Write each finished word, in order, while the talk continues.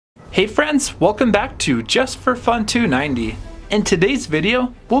Hey friends, welcome back to Just for Fun 290. In today's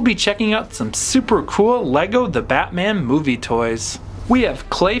video, we'll be checking out some super cool LEGO The Batman movie toys. We have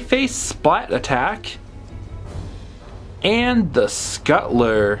Clayface Splat Attack and the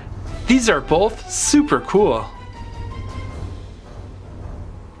Scuttler. These are both super cool.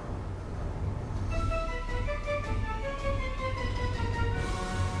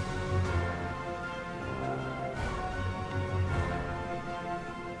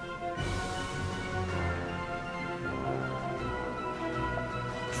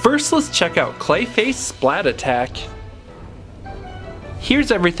 First, let's check out Clayface Splat Attack.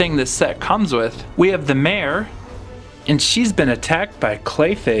 Here's everything this set comes with. We have the mayor, and she's been attacked by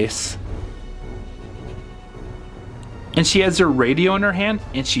Clayface. And she has her radio in her hand,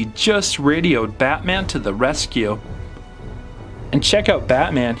 and she just radioed Batman to the rescue. And check out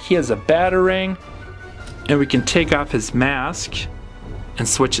Batman, he has a batarang, and we can take off his mask and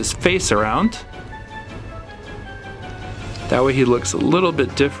switch his face around. That way he looks a little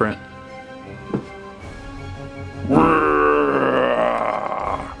bit different.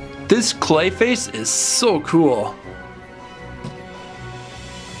 This Clayface is so cool.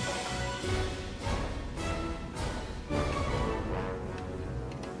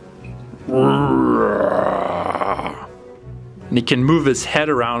 And he can move his head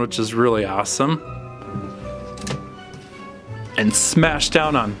around, which is really awesome. And smash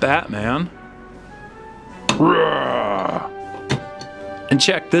down on Batman. And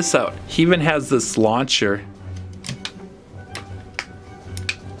check this out, he even has this launcher.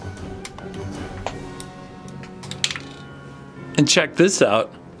 And check this out.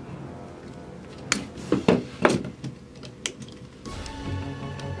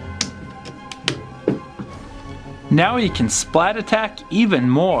 Now he can splat attack even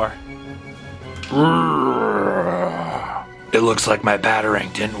more. It looks like my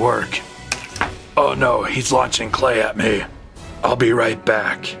batarang didn't work. Oh no, he's launching clay at me. I'll be right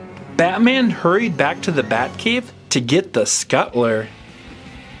back. Batman hurried back to the Batcave to get the Scuttler.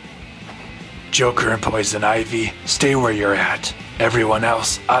 Joker and Poison Ivy, stay where you're at. Everyone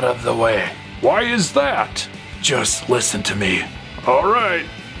else out of the way. Why is that? Just listen to me. Alright.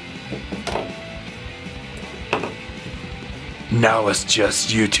 Now it's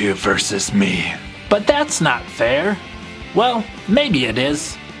just you two versus me. But that's not fair. Well, maybe it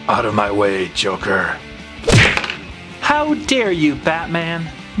is. Out of my way, Joker. How dare you,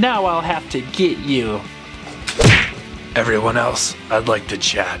 Batman? Now I'll have to get you. Everyone else, I'd like to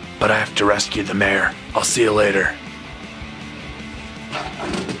chat, but I have to rescue the mayor. I'll see you later.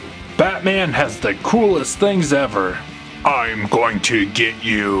 Batman has the coolest things ever. I'm going to get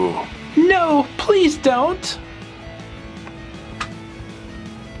you. No, please don't.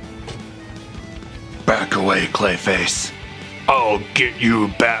 Back away, Clayface. I'll get you,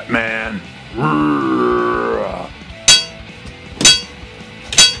 Batman.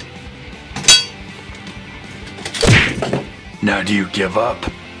 Now do you give up?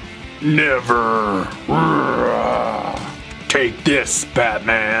 Never. Take this,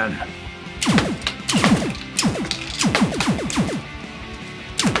 Batman.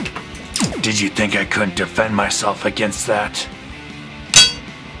 Did you think I couldn't defend myself against that?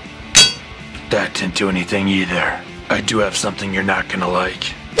 That didn't do anything either. I do have something you're not gonna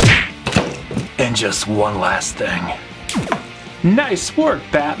like. And just one last thing. Nice work,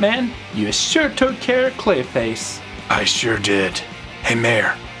 Batman. You sure took care of Clayface. I sure did. Hey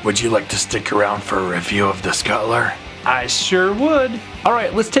Mayor, would you like to stick around for a review of the Scuttler? I sure would.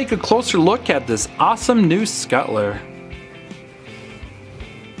 Alright, let's take a closer look at this awesome new Scuttler.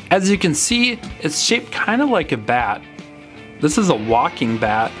 As you can see, it's shaped kind of like a bat. This is a walking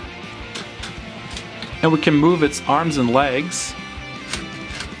bat. And we can move its arms and legs.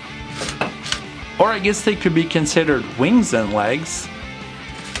 Or I guess they could be considered wings and legs.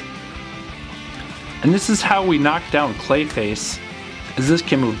 And this is how we knock down Clayface, as this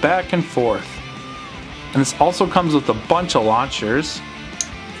can move back and forth. And this also comes with a bunch of launchers.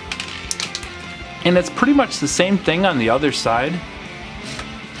 And it's pretty much the same thing on the other side.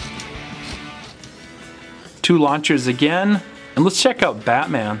 2 launchers again. And let's check out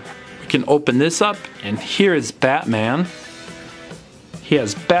Batman. We can open this up, and here is Batman. He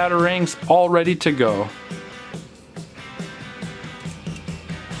has batarangs all ready to go.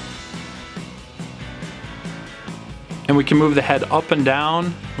 And we can move the head up and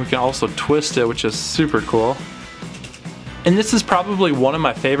down. We can also twist it, which is super cool. And this is probably one of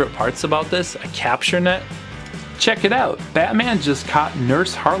my favorite parts about this, a capture net. Check it out, Batman just caught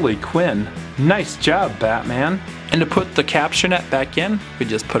Nurse Harley Quinn. Nice job, Batman. And to put the capture net back in, we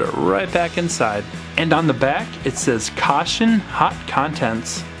just put it right back inside. And on the back, it says caution, hot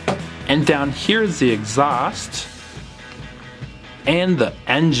contents. And down here is the exhaust and the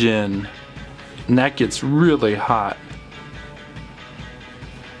engine. And that gets really hot.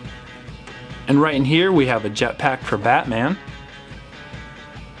 And right in here we have a jetpack for Batman.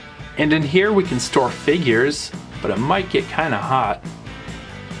 And in here we can store figures, but it might get kind of hot.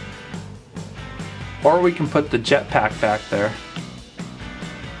 Or we can put the jetpack back there.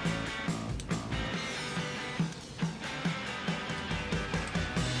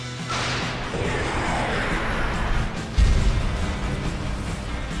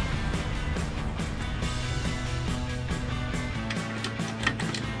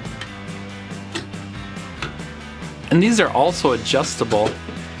 And these are also adjustable,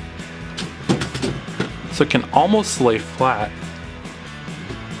 so it can almost lay flat.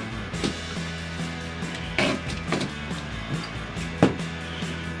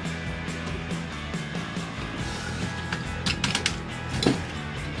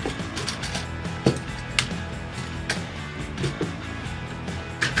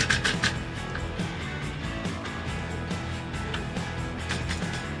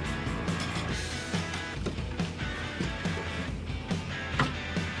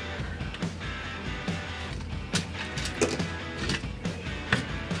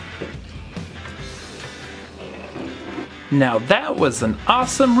 Now that was an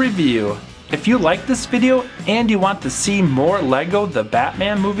awesome review. If you like this video and you want to see more LEGO The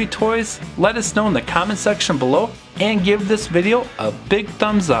Batman movie toys, let us know in the comment section below and give this video a big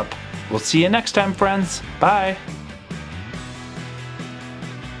thumbs up. We'll see you next time, friends. Bye.